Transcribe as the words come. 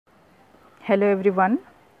Hello everyone.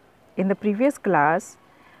 In the previous class,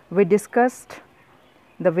 we discussed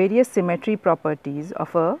the various symmetry properties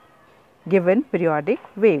of a given periodic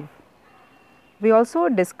wave. We also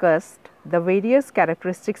discussed the various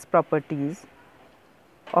characteristics properties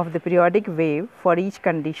of the periodic wave for each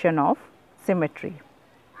condition of symmetry.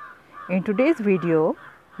 In today's video,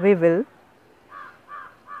 we will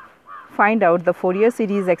find out the Fourier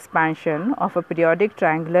series expansion of a periodic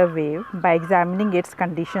triangular wave by examining its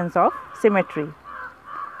conditions of symmetry.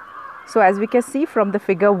 So, as we can see from the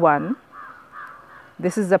figure 1,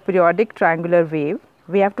 this is a periodic triangular wave.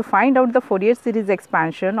 We have to find out the Fourier series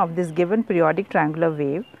expansion of this given periodic triangular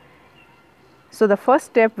wave. So, the first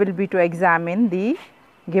step will be to examine the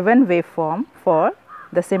given waveform for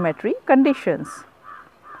the symmetry conditions.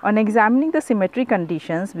 On examining the symmetry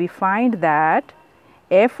conditions, we find that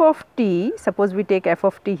f of t, suppose we take f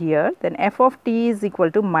of t here, then f of t is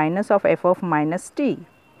equal to minus of f of minus t.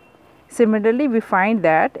 Similarly, we find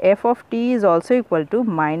that f of t is also equal to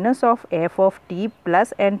minus of f of t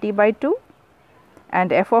plus nt by 2,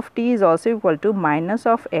 and f of t is also equal to minus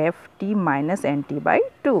of f t minus nt by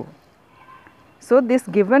 2. So, this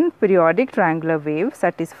given periodic triangular wave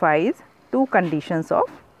satisfies two conditions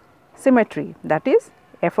of symmetry, that is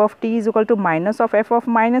f of t is equal to minus of f of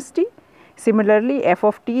minus t. Similarly, f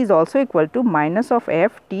of t is also equal to minus of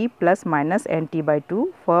f t plus minus nt by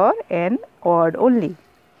 2 for n odd only.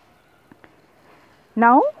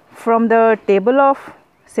 Now, from the table of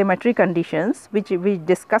symmetry conditions which we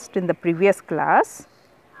discussed in the previous class,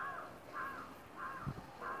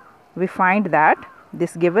 we find that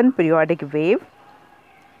this given periodic wave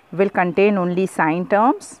will contain only sine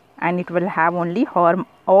terms and it will have only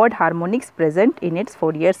odd harmonics present in its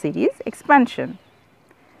Fourier series expansion.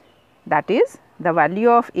 That is, the value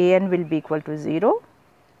of a n will be equal to 0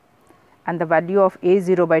 and the value of a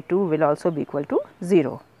 0 by 2 will also be equal to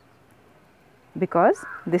 0, because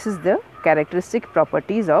this is the characteristic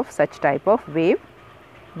properties of such type of wave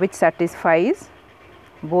which satisfies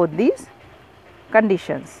both these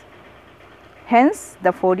conditions. Hence,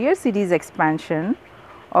 the Fourier series expansion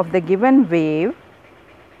of the given wave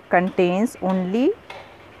contains only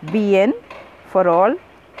Bn for all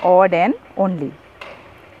odd n only.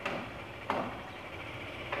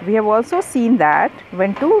 We have also seen that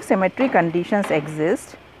when two symmetry conditions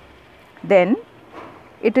exist, then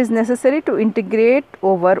it is necessary to integrate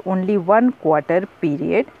over only 1/4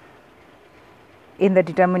 period in the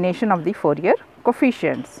determination of the Fourier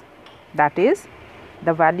coefficients. That is,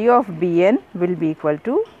 the value of Bn will be equal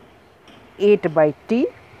to 8 by t,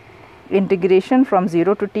 integration from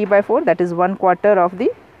 0 to t by 4, that is 1/4 of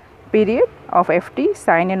the period of ft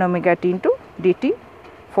sin n omega t into dt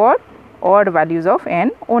for odd values of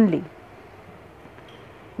n only.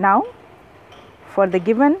 Now, for the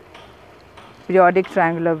given periodic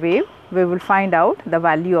triangular wave, we will find out the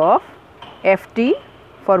value of ft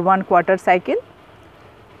for 1/4 cycle.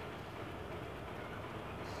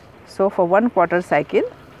 So, for 1/4 cycle,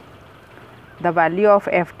 the value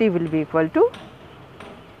of ft will be equal to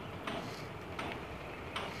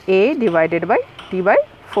a divided by t by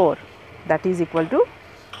 4, that is equal to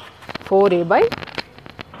 4a by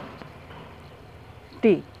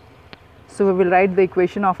t. So, we will write the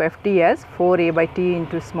equation of ft as 4a by t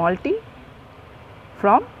into small t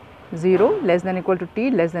from 0 less than equal to t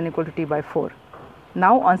less than equal to t by 4.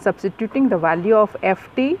 Now, on substituting the value of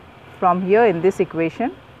ft from here in this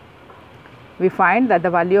equation, we find that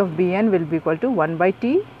the value of Bn will be equal to 1 by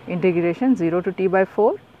t integration 0 to t by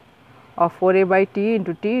 4 of 4a by t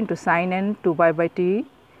into sin n 2 pi by t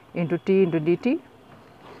into dt,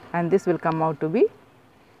 and this will come out to be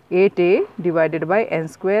 8a divided by n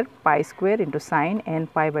square pi square into sin n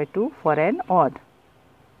pi by 2 for n odd.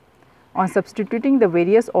 On substituting the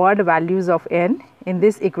various odd values of n in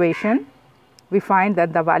this equation, we find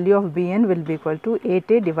that the value of Bn will be equal to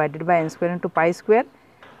 8a divided by n square into pi square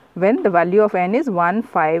when the value of n is 1,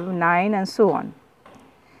 5, 9 and so on.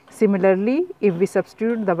 Similarly, if we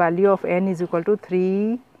substitute the value of n is equal to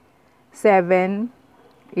 3, 7,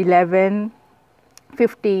 11,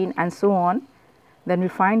 15 and so on, then we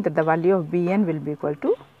find that the value of Bn will be equal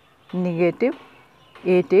to negative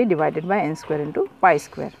 8a divided by n square into pi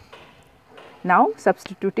square. Now,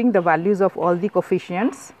 substituting the values of all the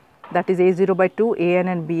coefficients, that is a0 by 2, an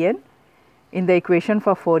and bn in the equation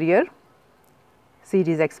for Fourier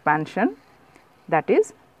series expansion, that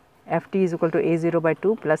is ft is equal to a0 by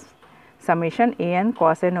 2 plus summation an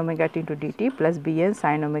cos n omega t into dt plus bn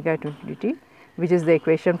sin omega t into dt, which is the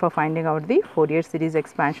equation for finding out the Fourier series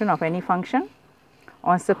expansion of any function.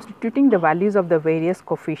 On substituting the values of the various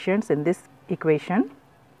coefficients in this equation,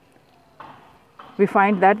 we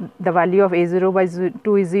find that the value of a0 by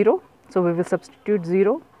 2 is 0. So, we will substitute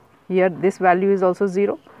 0, here this value is also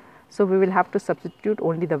 0. So, we will have to substitute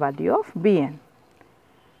only the value of Bn,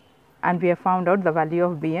 and we have found out the value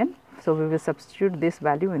of Bn. So, we will substitute this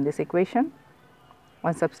value in this equation.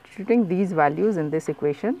 On substituting these values in this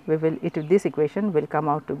equation, this equation will come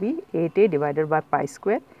out to be 8a divided by pi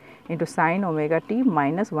square into sin omega t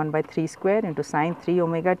minus 1 by 3 square into sin 3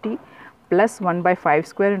 omega t plus 1 by 5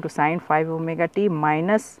 square into sin 5 omega t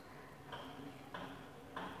minus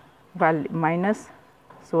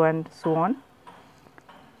so and so on,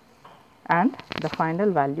 and the final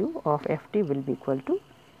value of f t will be equal to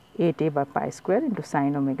 8a by pi square into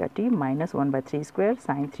sin omega t minus 1 by 3 square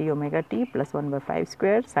sin 3 omega t plus 1 by 5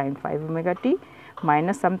 square sin 5 omega t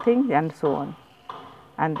minus something and so on.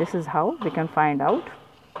 And this is how we can find out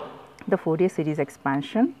the Fourier series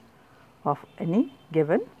expansion of any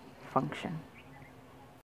given function.